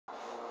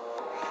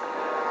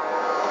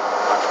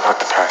Let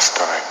the past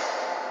die.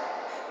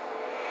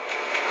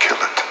 Kill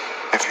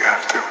it if you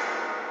have to.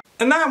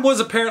 And that was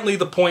apparently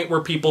the point where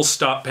people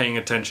stopped paying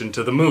attention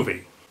to the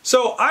movie.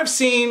 So I've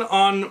seen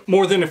on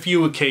more than a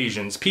few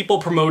occasions people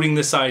promoting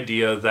this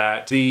idea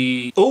that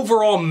the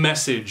overall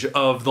message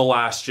of The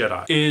Last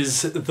Jedi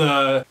is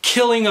the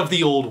killing of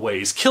the old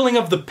ways, killing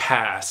of the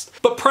past,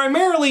 but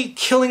primarily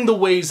killing the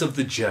ways of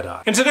the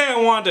Jedi. And today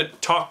I wanted to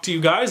talk to you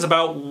guys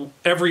about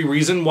every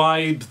reason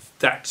why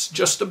that's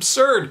just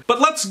absurd. But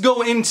let's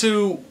go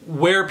into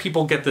where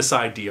people get this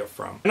idea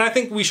from. And I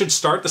think we should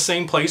start the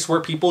same place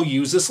where people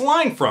use this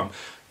line from,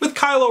 with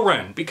Kylo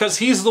Ren, because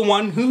he's the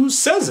one who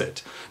says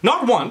it.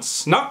 Not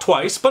once, not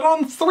twice, but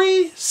on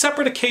 3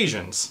 separate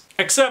occasions.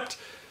 Except,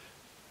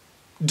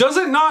 does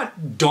it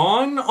not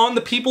dawn on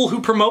the people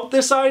who promote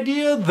this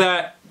idea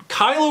that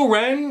Kylo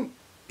Ren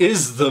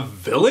is the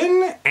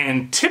villain?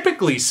 And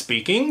typically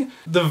speaking,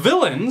 the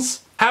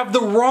villains have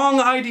the wrong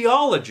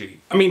ideology.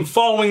 I mean,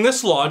 following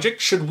this logic,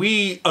 should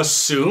we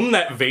assume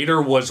that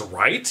Vader was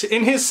right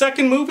in his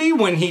second movie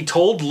when he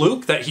told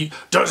Luke that he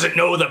doesn't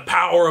know the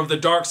power of the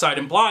dark side,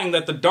 implying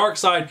that the dark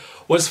side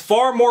was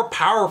far more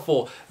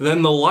powerful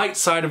than the light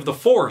side of the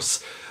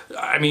Force?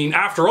 I mean,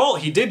 after all,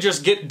 he did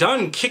just get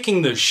done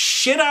kicking the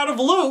shit out of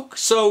Luke,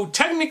 so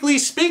technically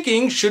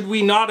speaking, should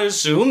we not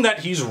assume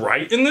that he's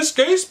right in this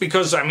case?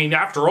 Because, I mean,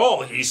 after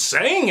all, he's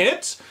saying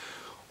it.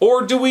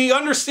 Or do we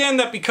understand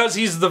that because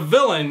he's the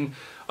villain,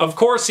 of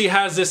course he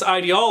has this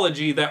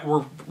ideology that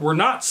we're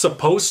not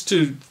supposed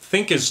to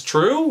think is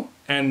true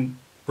and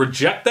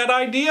reject that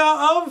idea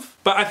of?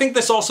 But I think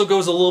this also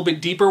goes a little bit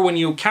deeper when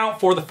you account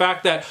for the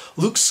fact that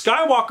Luke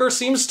Skywalker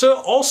seems to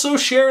also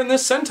share in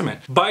this sentiment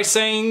by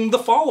saying the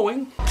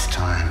following. It's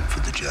time for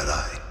the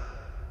Jedi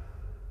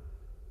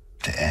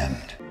to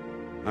end.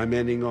 I'm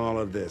ending all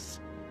of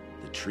this.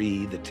 The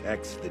tree, the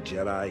text, the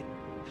Jedi.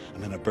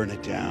 I'm gonna burn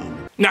it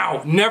down.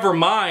 Now, never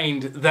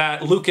mind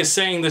that Luke is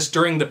saying this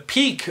during the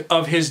peak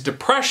of his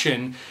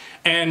depression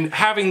and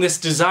having this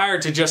desire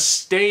to just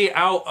stay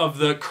out of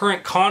the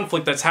current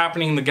conflict that's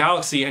happening in the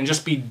galaxy and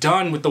just be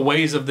done with the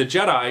ways of the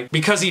Jedi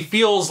because he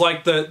feels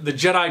like the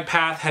Jedi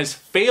path has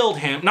failed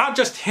him, not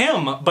just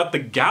him, but the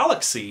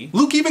galaxy.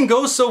 Luke even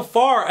goes so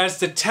far as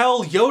to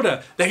tell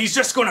Yoda that he's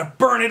just gonna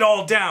burn it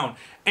all down,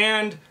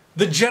 and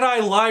the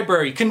Jedi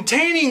library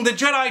containing the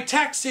Jedi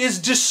text is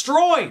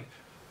destroyed.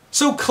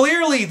 So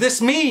clearly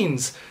this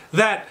means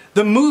that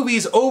the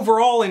movie's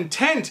overall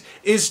intent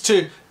is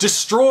to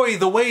destroy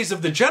the ways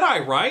of the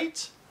Jedi,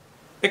 right?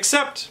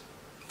 Except,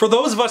 for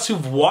those of us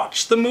who've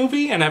watched the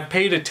movie and have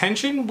paid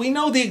attention, we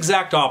know the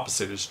exact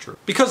opposite is true.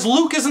 Because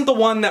Luke isn't the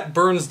one that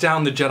burns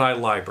down the Jedi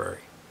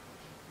library.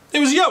 It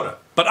was Yoda.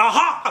 But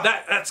aha!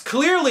 That's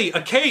clearly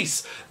a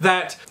case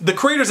that the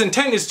creator's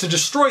intent is to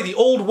destroy the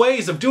old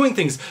ways of doing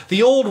things,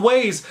 the old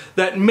ways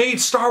that made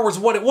Star Wars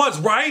what it was,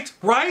 right?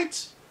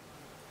 Right?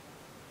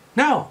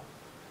 No.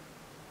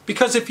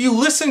 Because if you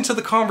listen to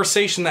the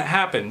conversation that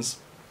happens,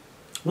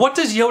 what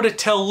does Yoda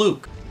tell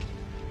Luke?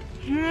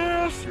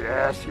 Yes,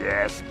 yes,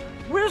 yes.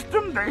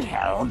 Wisdom they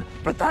held,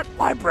 but that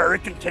library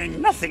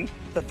contained nothing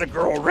that the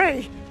girl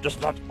Rey does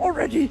not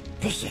already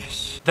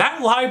possess.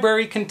 That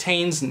library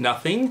contains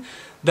nothing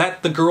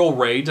that the girl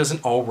Rey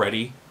doesn't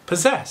already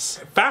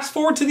possess. Fast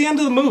forward to the end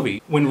of the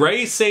movie, when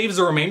Rey saves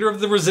the remainder of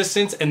the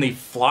Resistance and they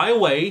fly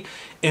away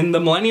in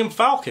the Millennium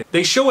Falcon.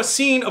 They show a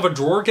scene of a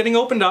drawer getting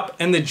opened up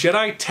and the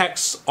Jedi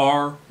texts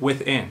are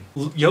within.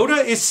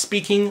 Yoda is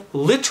speaking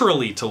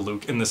literally to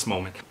Luke in this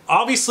moment.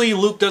 Obviously,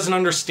 Luke doesn't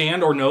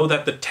understand or know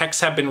that the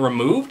texts have been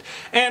removed,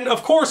 and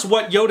of course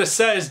what Yoda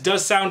says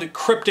does sound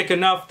cryptic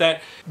enough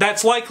that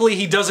that's likely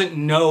he doesn't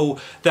know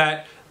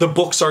that the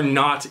books are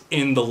not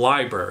in the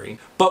library.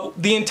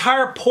 But the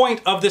entire point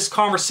of this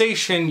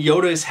conversation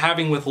Yoda is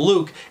having with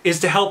Luke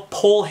is to help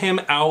pull him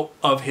out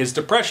of his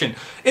depression.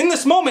 In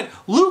this moment,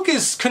 Luke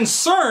is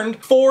concerned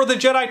for the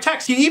Jedi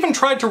text. He even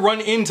tried to run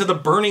into the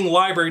burning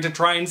library to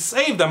try and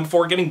save them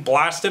before getting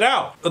blasted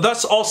out,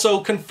 thus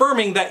also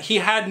confirming that he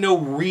had no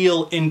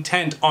real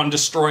intent on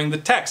destroying the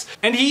text.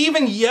 And he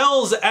even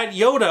yells at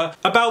Yoda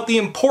about the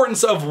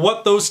importance of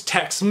what those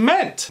texts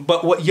meant.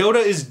 But what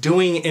Yoda is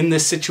doing in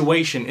this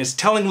situation is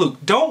telling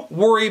Luke, don't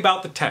worry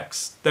about the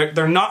texts.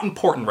 They're not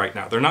important right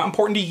now. They're not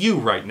important to you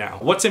right now.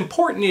 What's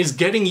important is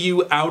getting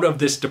you out of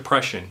this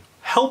depression,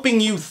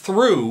 helping you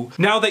through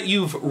now that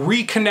you've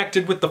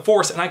reconnected with the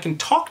Force and I can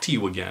talk to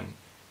you again.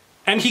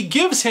 And he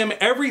gives him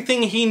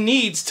everything he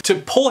needs to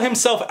pull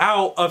himself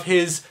out of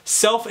his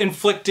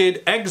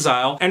self-inflicted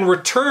exile and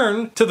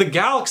return to the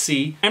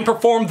galaxy and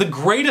perform the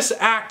greatest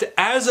act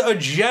as a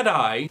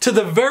Jedi to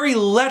the very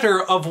letter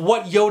of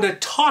what Yoda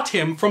taught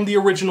him from the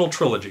original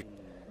trilogy.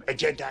 A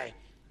Jedi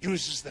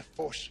uses the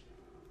Force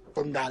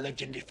for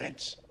knowledge and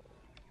defense,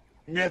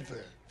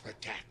 never for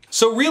attack.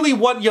 So really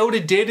what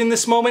Yoda did in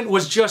this moment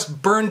was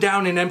just burn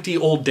down an empty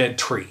old dead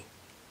tree.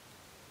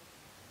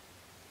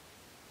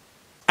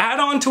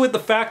 Add on to it the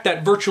fact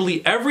that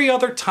virtually every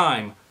other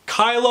time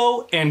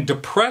Kylo and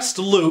depressed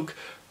Luke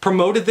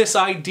promoted this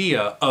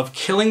idea of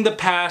killing the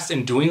past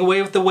and doing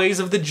away with the ways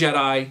of the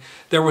Jedi,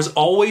 there was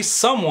always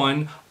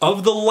someone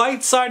of the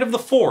light side of the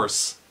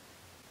Force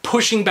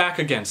pushing back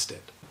against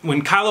it.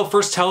 When Kylo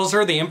first tells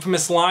her the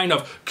infamous line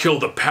of, "Kill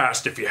the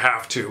past if you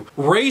have to,"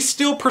 Rey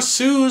still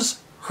pursues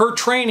her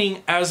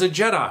training as a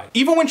Jedi.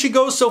 Even when she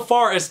goes so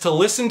far as to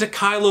listen to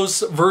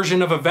Kylo's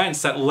version of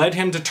events that led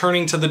him to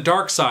turning to the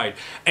dark side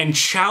and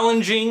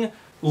challenging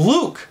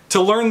Luke to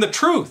learn the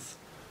truth.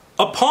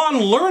 Upon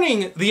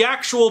learning the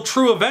actual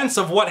true events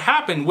of what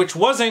happened, which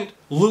wasn't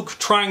Luke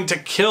trying to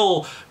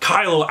kill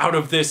Kylo out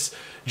of this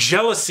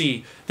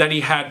jealousy that he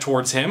had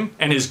towards him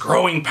and his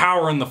growing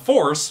power in the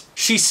Force,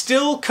 she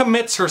still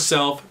commits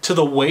herself to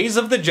the ways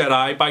of the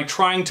Jedi by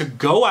trying to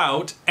go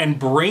out and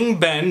bring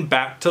Ben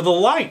back to the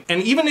light.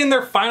 And even in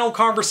their final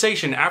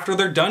conversation, after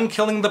they're done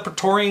killing the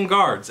Praetorian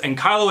guards and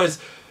Kylo has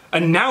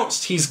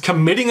announced he's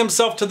committing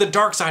himself to the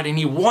dark side and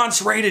he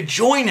wants Rey to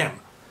join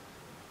him,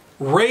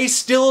 Rey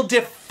still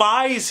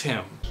defies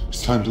him.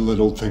 It's time to let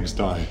old things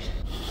die.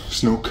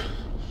 Snoke,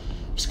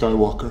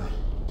 Skywalker,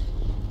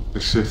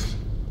 the Sith,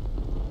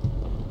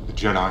 the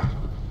Jedi,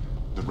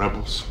 the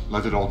Rebels,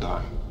 let it all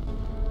die.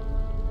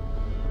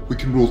 We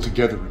can rule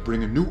together and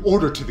bring a new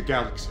order to the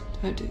galaxy.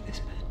 Don't do this,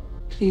 Ben.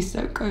 Please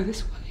don't go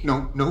this way.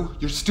 No,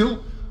 you're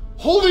still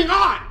holding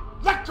on!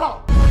 Let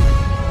go!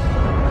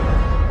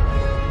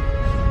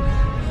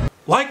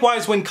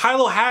 Likewise, when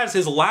Kylo has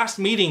his last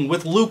meeting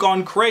with Luke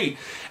on Crate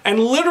and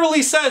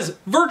literally says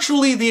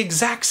virtually the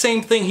exact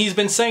same thing he's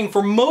been saying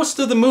for most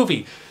of the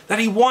movie, that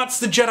he wants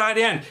the Jedi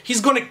to end.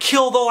 He's going to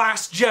kill the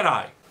Last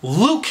Jedi.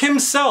 Luke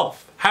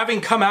himself,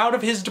 having come out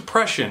of his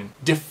depression,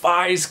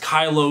 defies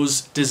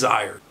Kylo's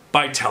desire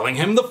by telling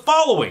him the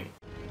following.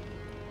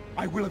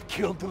 I will have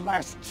killed the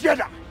Last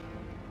Jedi.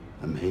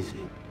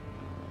 Amazing.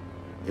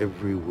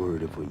 Every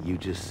word of what you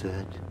just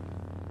said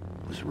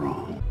was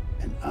wrong.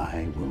 And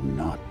I will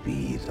not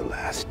be the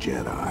Last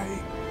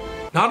Jedi.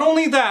 Not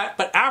only that,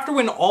 but after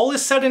when all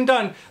is said and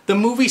done, the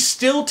movie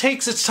still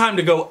takes its time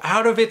to go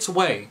out of its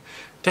way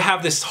to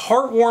have this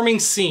heartwarming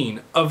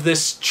scene of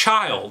this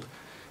child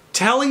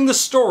telling the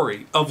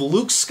story of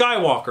Luke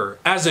Skywalker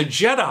as a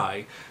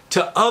Jedi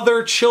to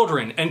other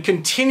children and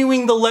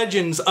continuing the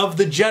legends of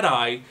the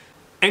Jedi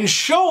and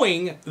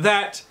showing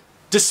that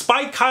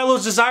despite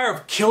Kylo's desire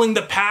of killing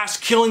the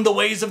past, killing the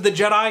ways of the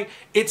Jedi,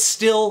 it's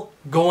still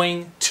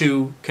going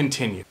to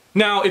continue.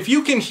 Now, if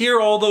you can hear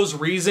all those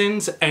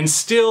reasons and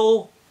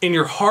still, in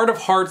your heart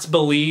of hearts,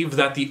 believe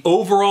that the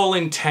overall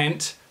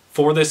intent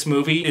for this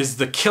movie is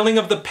the killing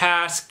of the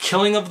past,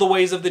 killing of the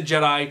ways of the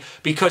Jedi,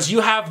 because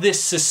you have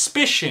this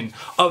suspicion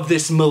of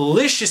this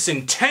malicious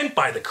intent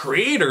by the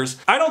creators,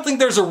 I don't think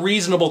there's a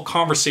reasonable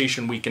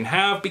conversation we can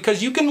have,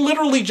 because you can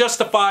literally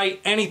justify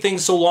anything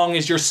so long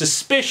as you're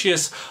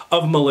suspicious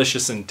of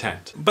malicious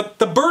intent. But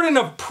the burden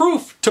of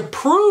proof to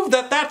prove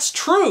that that's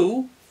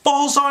true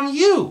falls on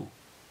you,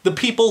 the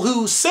people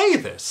who say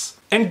this.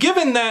 And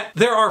given that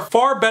there are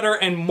far better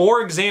and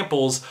more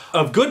examples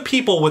of good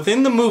people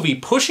within the movie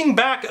pushing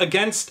back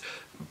against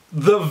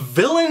the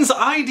villain's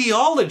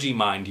ideology,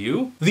 mind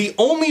you, the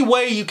only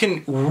way you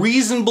can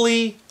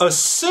reasonably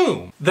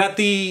assume that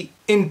the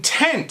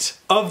intent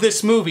of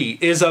this movie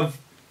is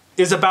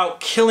about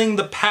killing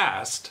the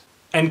past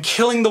and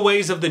killing the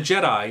ways of the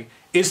Jedi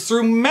is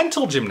through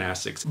mental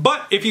gymnastics.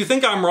 But if you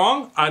think I'm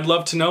wrong, I'd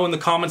love to know in the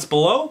comments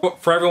below.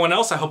 For everyone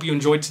else, I hope you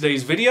enjoyed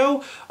today's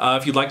video.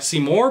 If you'd like to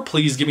see more,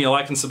 please give me a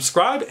like and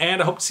subscribe,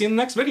 and I hope to see you in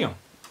the next video.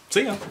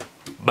 See ya.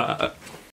 Bye.